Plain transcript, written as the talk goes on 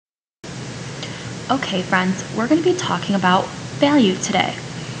Okay friends, we're going to be talking about value today.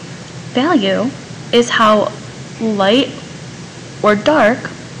 Value is how light or dark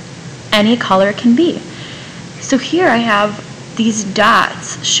any color can be. So here I have these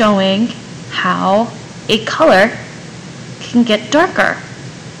dots showing how a color can get darker.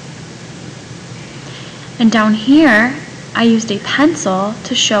 And down here I used a pencil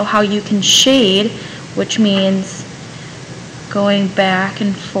to show how you can shade, which means going back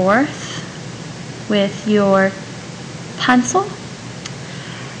and forth with your pencil,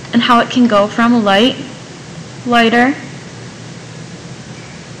 and how it can go from light, lighter,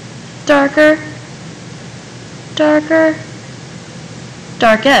 darker, darker,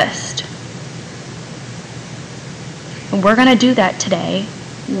 darkest. And we're going to do that today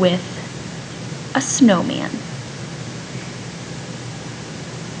with a snowman.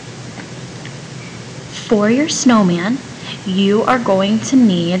 For your snowman, you are going to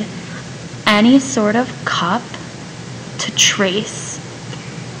need any sort of cup to trace,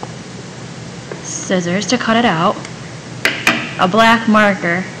 scissors to cut it out, a black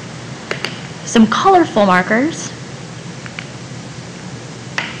marker, some colorful markers.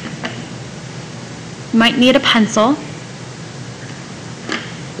 You might need a pencil,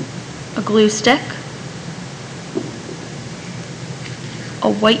 a glue stick, a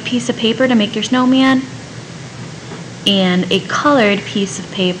white piece of paper to make your snowman, and a colored piece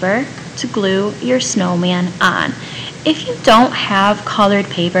of paper to glue your snowman on. If you don't have colored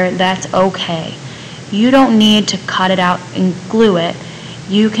paper, that's okay. You don't need to cut it out and glue it.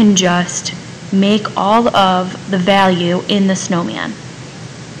 You can just make all of the value in the snowman.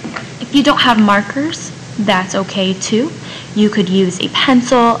 If you don't have markers, that's okay too. You could use a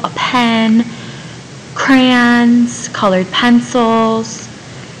pencil, a pen, crayons, colored pencils,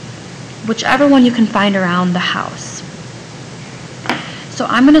 whichever one you can find around the house. So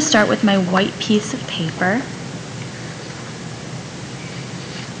I'm going to start with my white piece of paper,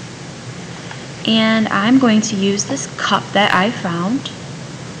 and I'm going to use this cup that I found.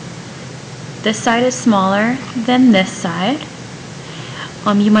 This side is smaller than this side.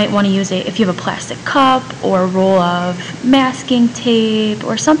 You might want to use it if you have a plastic cup or a roll of masking tape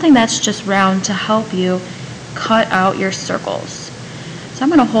or something that's just round to help you cut out your circles. So I'm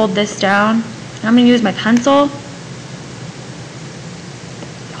going to hold this down, and I'm going to use my pencil.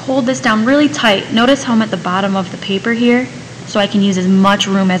 Hold this down really tight. Notice how I'm at the bottom of the paper here, so I can use as much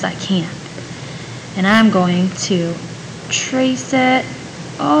room as I can. And I'm going to trace it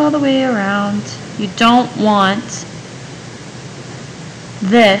all the way around. You don't want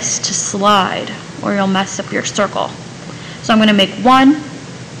this to slide or you'll mess up your circle. So I'm going to make 1,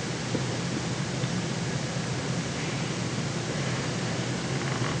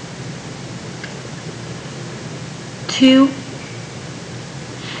 2,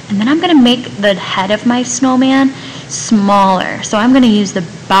 and then I'm going to make the head of my snowman smaller. So I'm going to use the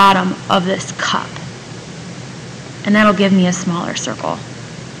bottom of this cup, and that'll give me a smaller circle.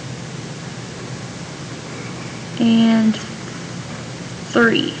 And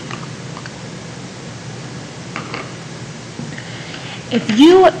 3. If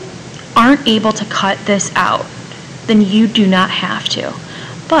you aren't able to cut this out, then you do not have to.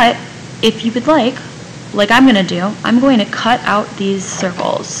 But if you would like I'm going to do, I'm going to cut out these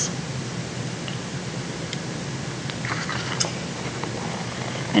circles.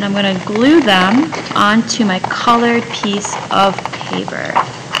 And I'm going to glue them onto my colored piece of paper.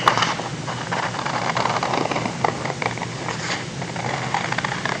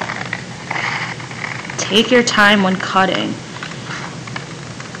 Take your time when cutting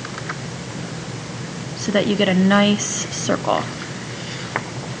so that you get a nice circle.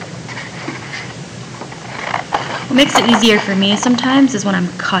 What makes it easier for me sometimes is when I'm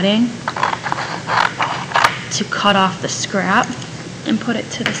cutting to cut off the scrap and put it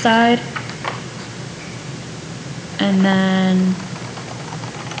to the side, and then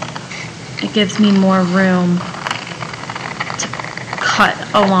it gives me more room to cut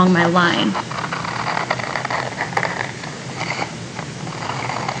along my line.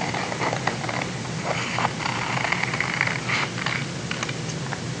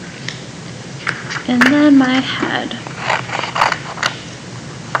 And then my head.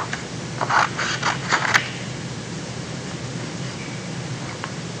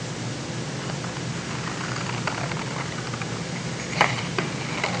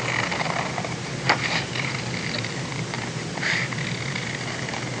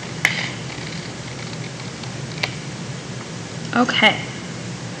 Okay.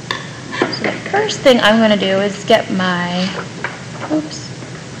 So the first thing I'm going to do is get my,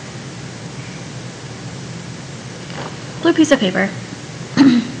 blue piece of paper.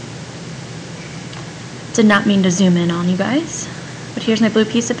 Did not mean to zoom in on you guys. But here's my blue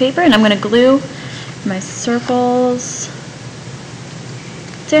piece of paper, and I'm going to glue my circles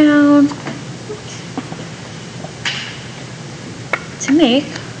down to make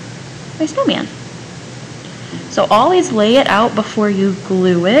my snowman. So always lay it out before you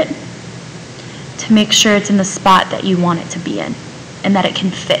glue it to make sure it's in the spot that you want it to be in and that it can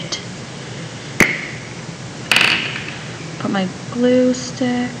fit. Put my glue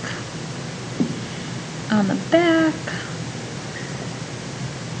stick on the back.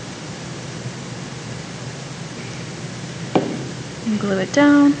 And glue it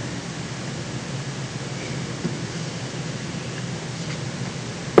down.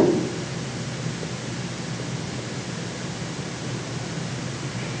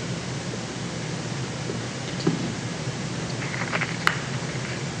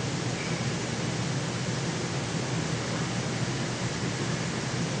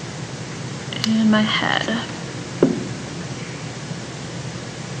 And my head.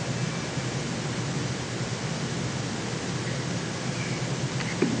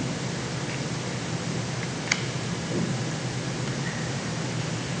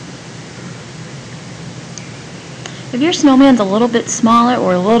 If your snowman's a little bit smaller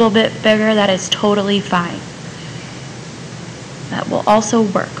or a little bit bigger, that is totally fine. That will also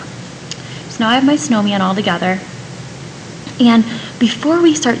work. So now I have my snowman all together. And before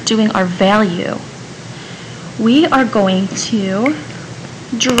we start doing our value, we are going to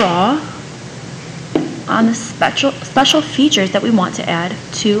draw on the special features that we want to add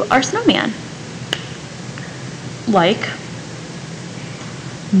to our snowman. Like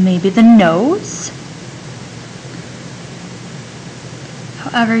maybe the nose,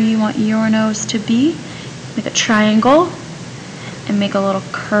 however you want your nose to be. Make a triangle and make a little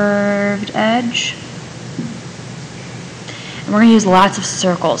curved edge. And we're going to use lots of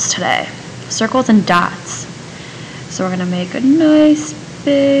circles today. Circles and dots. So we're going to make a nice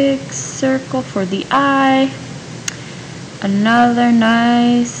big circle for the eye. Another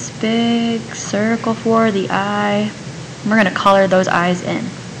nice big circle for the eye. And we're going to color those eyes in.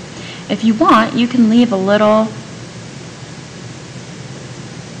 If you want, you can leave a little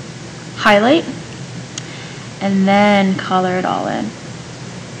highlight and then color it all in.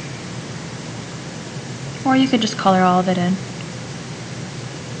 Or you could just color all of it in.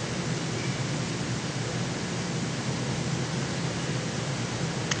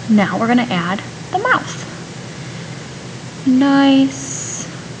 Now we're going to add the mouth. Nice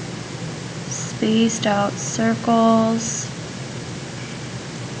spaced out circles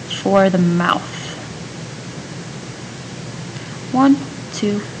for the mouth. 1,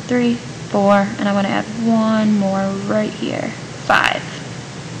 2, 3, 4, and I'm going to add one more right here. 5.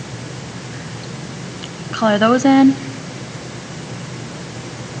 Color those in.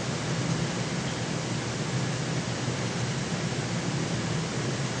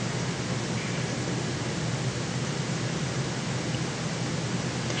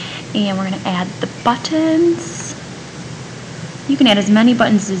 And we're going to add the buttons. You can add as many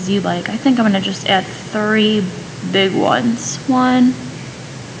buttons as you like. I think I'm going to just add 3 big ones. 1,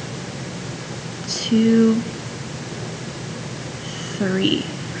 2, 3.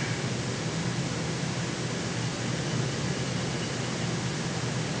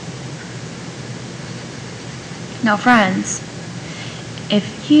 Now friends,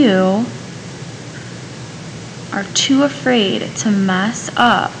 if you are too afraid to mess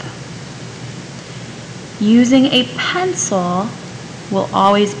up, using a pencil will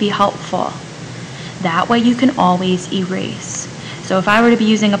always be helpful. That way you can always erase. So if I were to be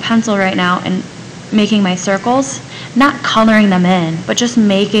using a pencil right now and making my circles, not coloring them in, but just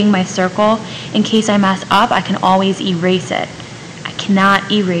making my circle, in case I mess up, I can always erase it. I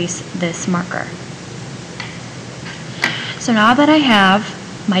cannot erase this marker. So now that I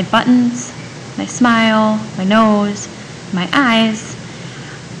have my buttons, my smile, my nose, my eyes,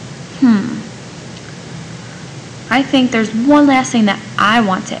 I think there's one last thing that I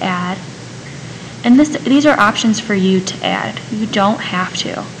want to add. And these are options for you to add. You don't have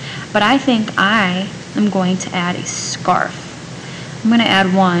to. But I think I am going to add a scarf. I'm going to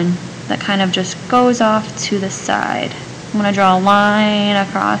add one that kind of just goes off to the side. I'm going to draw a line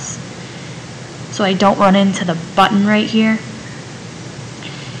across so I don't run into the button right here.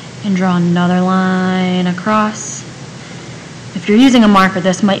 And draw another line across. If you're using a marker,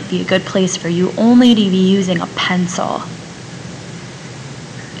 this might be a good place for you only to be using a pencil.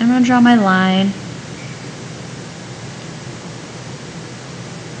 I'm going to draw my line.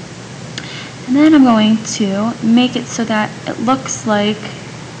 And then I'm going to make it so that it looks like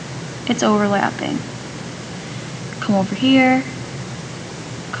it's overlapping. Come over here,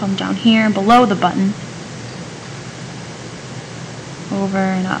 come down here below the button, over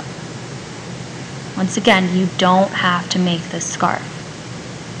and up. Once again, you don't have to make this scarf.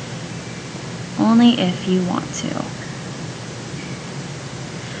 Only if you want to.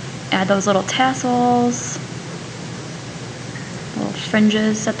 Add those little tassels, little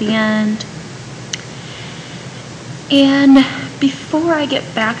fringes at the end. And before I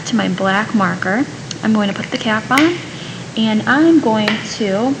get back to my black marker, I'm going to put the cap on, and I'm going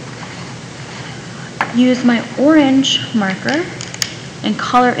to use my orange marker and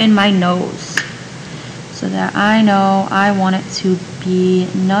color in my nose so that I know I want it to be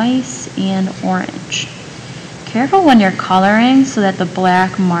nice and orange. Careful when you're coloring so that the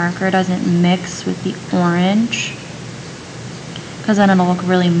black marker doesn't mix with the orange, because then it'll look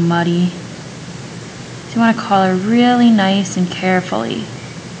really muddy. So you want to color really nice and carefully.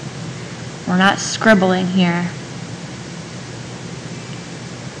 We're not scribbling here.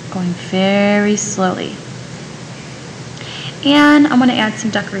 Going very slowly. And I'm going to add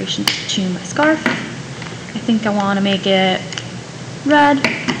some decorations to my scarf. I think I want to make it red.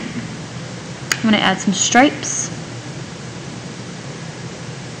 I'm going to add some stripes.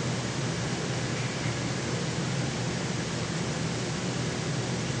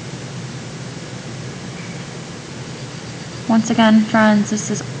 Once again, friends,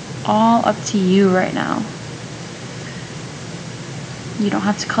 this is all up to you right now. You don't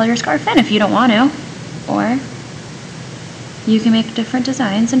have to color your scarf in if you don't want to, or you can make different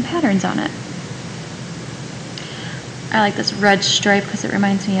designs and patterns on it. I like this red stripe because it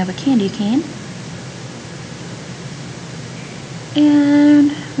reminds me of a candy cane.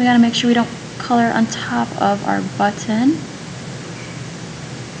 And we gotta make sure we don't color on top of our button.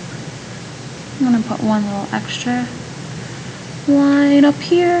 I'm gonna put one little extra line up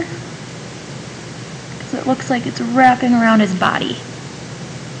here because it looks like it's wrapping around his body.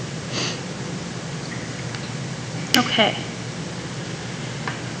 Okay.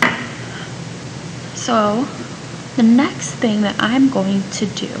 So the next thing that I'm going to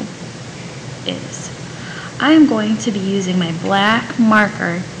do is I'm going to be using my black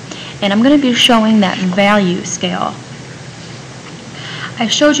marker, and I'm going to be showing that value scale. I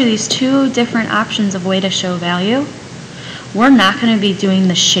showed you these two different options of way to show value. We're not going to be doing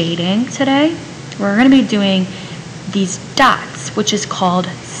the shading today. We're going to be doing these dots, which is called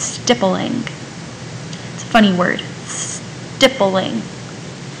stippling. It's a funny word, stippling.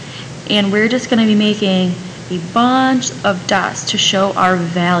 And we're just going to be making a bunch of dots to show our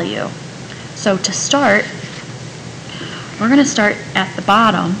value. So to start, we're going to start at the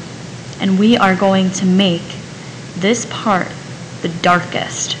bottom, and we are going to make this part the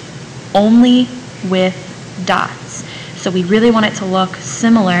darkest, only with dots. So we really want it to look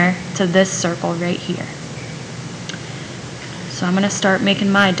similar to this circle right here. So I'm going to start making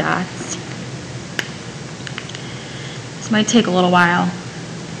my dots. This might take a little while.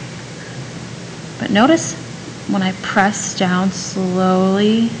 But notice when I press down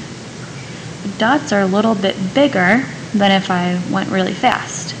slowly, the dots are a little bit bigger than if I went really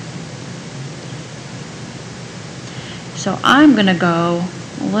fast. So I'm going to go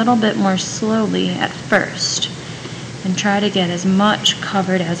a little bit more slowly at first and try to get as much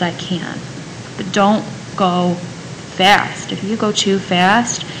covered as I can. But don't go fast. If you go too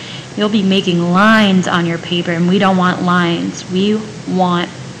fast, you'll be making lines on your paper, and we don't want lines. We want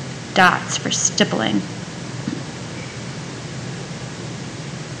dots for stippling.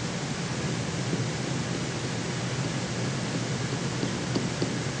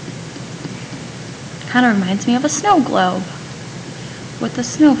 Kind of reminds me of a snow globe with the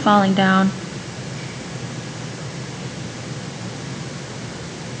snow falling down.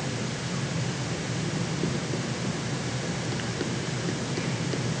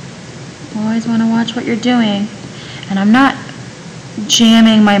 Always want to watch what you're doing. And I'm not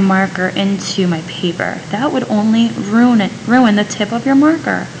jamming my marker into my paper. That would only ruin the tip of your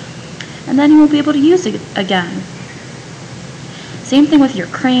marker. And then you won't be able to use it again. Same thing with your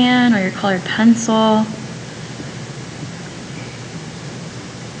crayon or your colored pencil.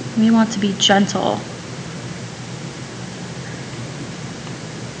 We want to be gentle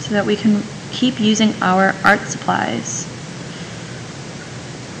so that we can keep using our art supplies.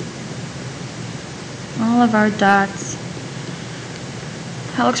 All of our dots.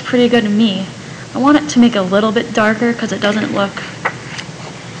 That looks pretty good to me. I want it to make it a little bit darker because it doesn't look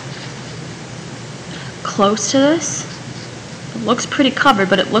close to this. It looks pretty covered,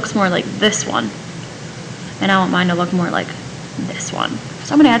 but it looks more like this one. And I want mine to look more like this one.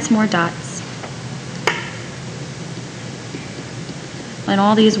 So I'm going to add some more dots. And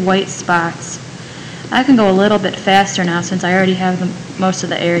all these white spots. I can go a little bit faster now since I already have most of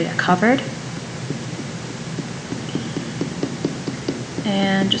the area covered.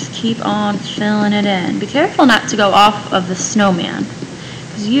 and just keep on filling it in. Be careful not to go off of the snowman,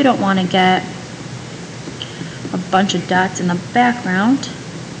 because you don't want to get a bunch of dots in the background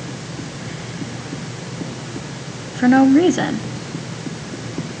for no reason.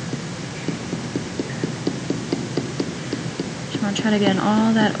 Just want to try to get in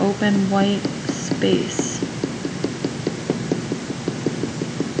all that open white space.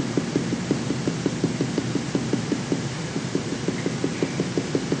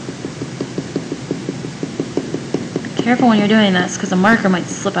 Careful when you're doing this, because the marker might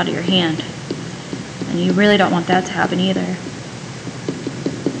slip out of your hand, and you really don't want that to happen either.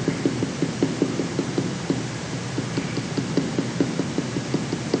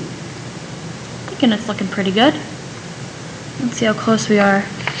 Thinking it's looking pretty good. Let's see how close we are.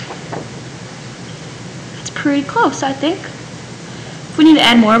 It's pretty close, I think. If we need to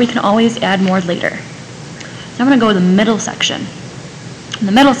add more, we can always add more later. So I'm going to go to the middle section. In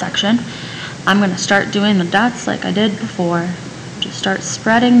the middle section, I'm going to start doing the dots like I did before. Just start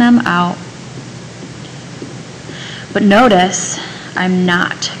spreading them out. But notice I'm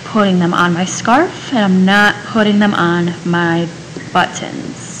not putting them on my scarf, and I'm not putting them on my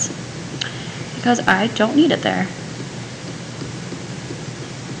buttons, because I don't need it there.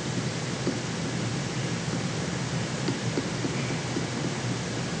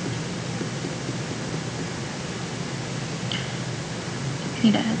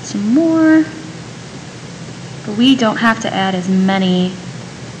 Need to add some more, but we don't have to add as many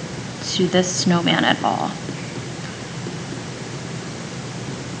to this snowman at all.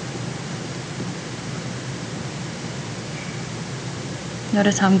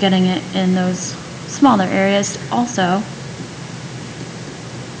 Notice how I'm getting it in those smaller areas also,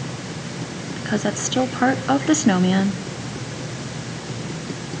 because that's still part of the snowman.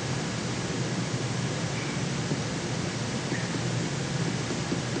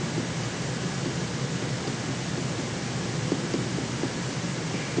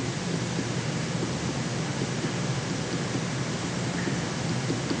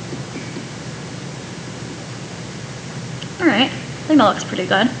 Alright, I think that looks pretty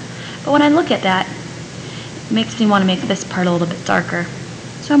good. But when I look at that, it makes me want to make this part a little bit darker.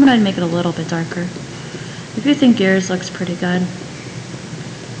 So I'm going to make it a little bit darker. If you think yours looks pretty good,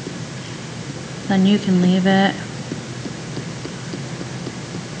 then you can leave it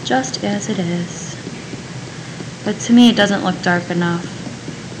just as it is. But to me, it doesn't look dark enough.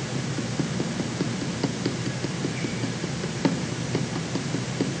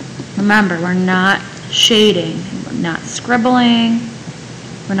 Remember, we're not shading. Not scribbling,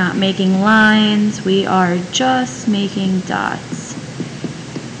 we're not making lines, we are just making dots.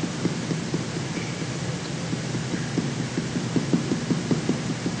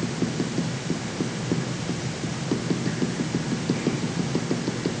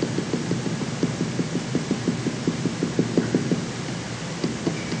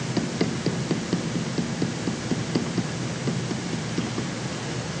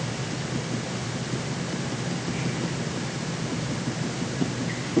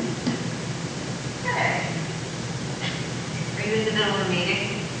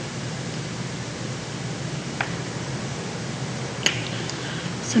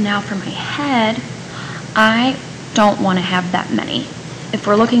 So now for my head, I don't want to have that many. If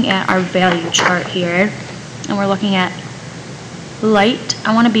we're looking at our value chart here, and we're looking at light,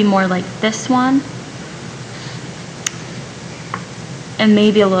 I want to be more like this one, and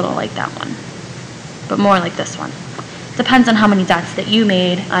maybe a little like that one, but more like this one. Depends on how many dots that you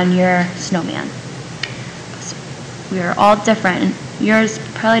made on your snowman. We are all different. Yours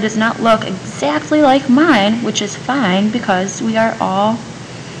probably does not look exactly like mine, which is fine, because we are all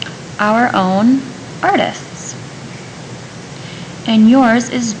our own artists. And yours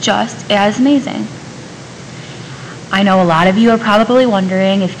is just as amazing. I know a lot of you are probably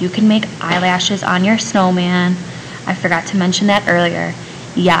wondering if you can make eyelashes on your snowman. I forgot to mention that earlier.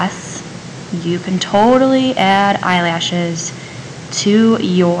 Yes, you can totally add eyelashes to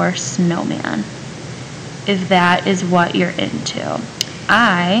your snowman if that is what you're into.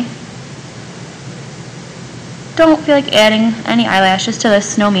 I don't feel like adding any eyelashes to this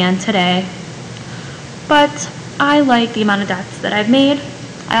snowman today, but I like the amount of dots that I've made.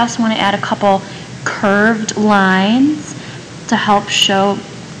 I also want to add a couple curved lines to help show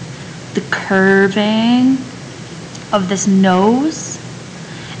the curving of this nose.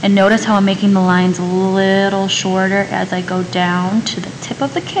 And notice how I'm making the lines a little shorter as I go down to the tip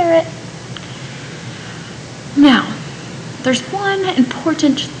of the carrot. Now, there's one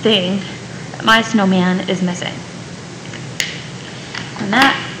important thing that my snowman is missing, and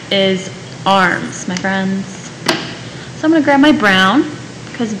that is arms, my friends. So I'm going to grab my brown,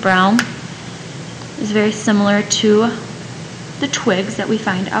 because brown is very similar to the twigs that we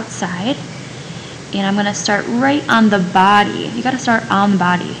find outside. And I'm going to start right on the body. You got to start on the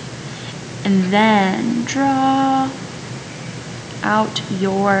body. And then draw out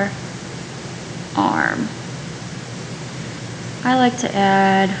your arm. I like to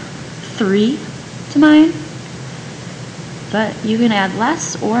add 3 to mine, but you can add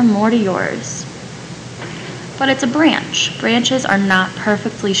less or more to yours. But it's a branch. Branches are not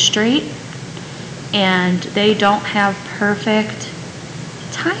perfectly straight, and they don't have perfect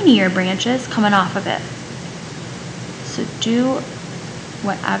tinier branches coming off of it. So do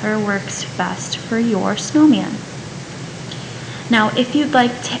whatever works best for your snowman. Now, if you'd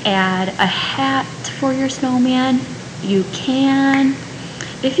like to add a hat for your snowman, you can.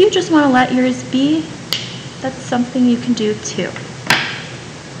 If you just want to let yours be, that's something you can do too.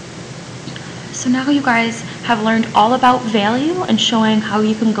 So now you guys have learned all about value and showing how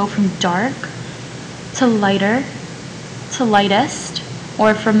you can go from dark to lighter to lightest,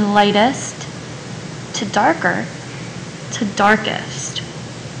 or from lightest to darker to darkest.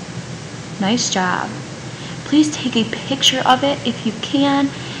 Nice job. Please take a picture of it if you can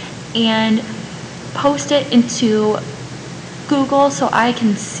and post it into Google so I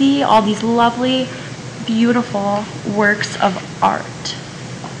can see all these lovely, beautiful works of art.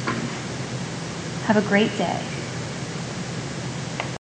 Have a great day.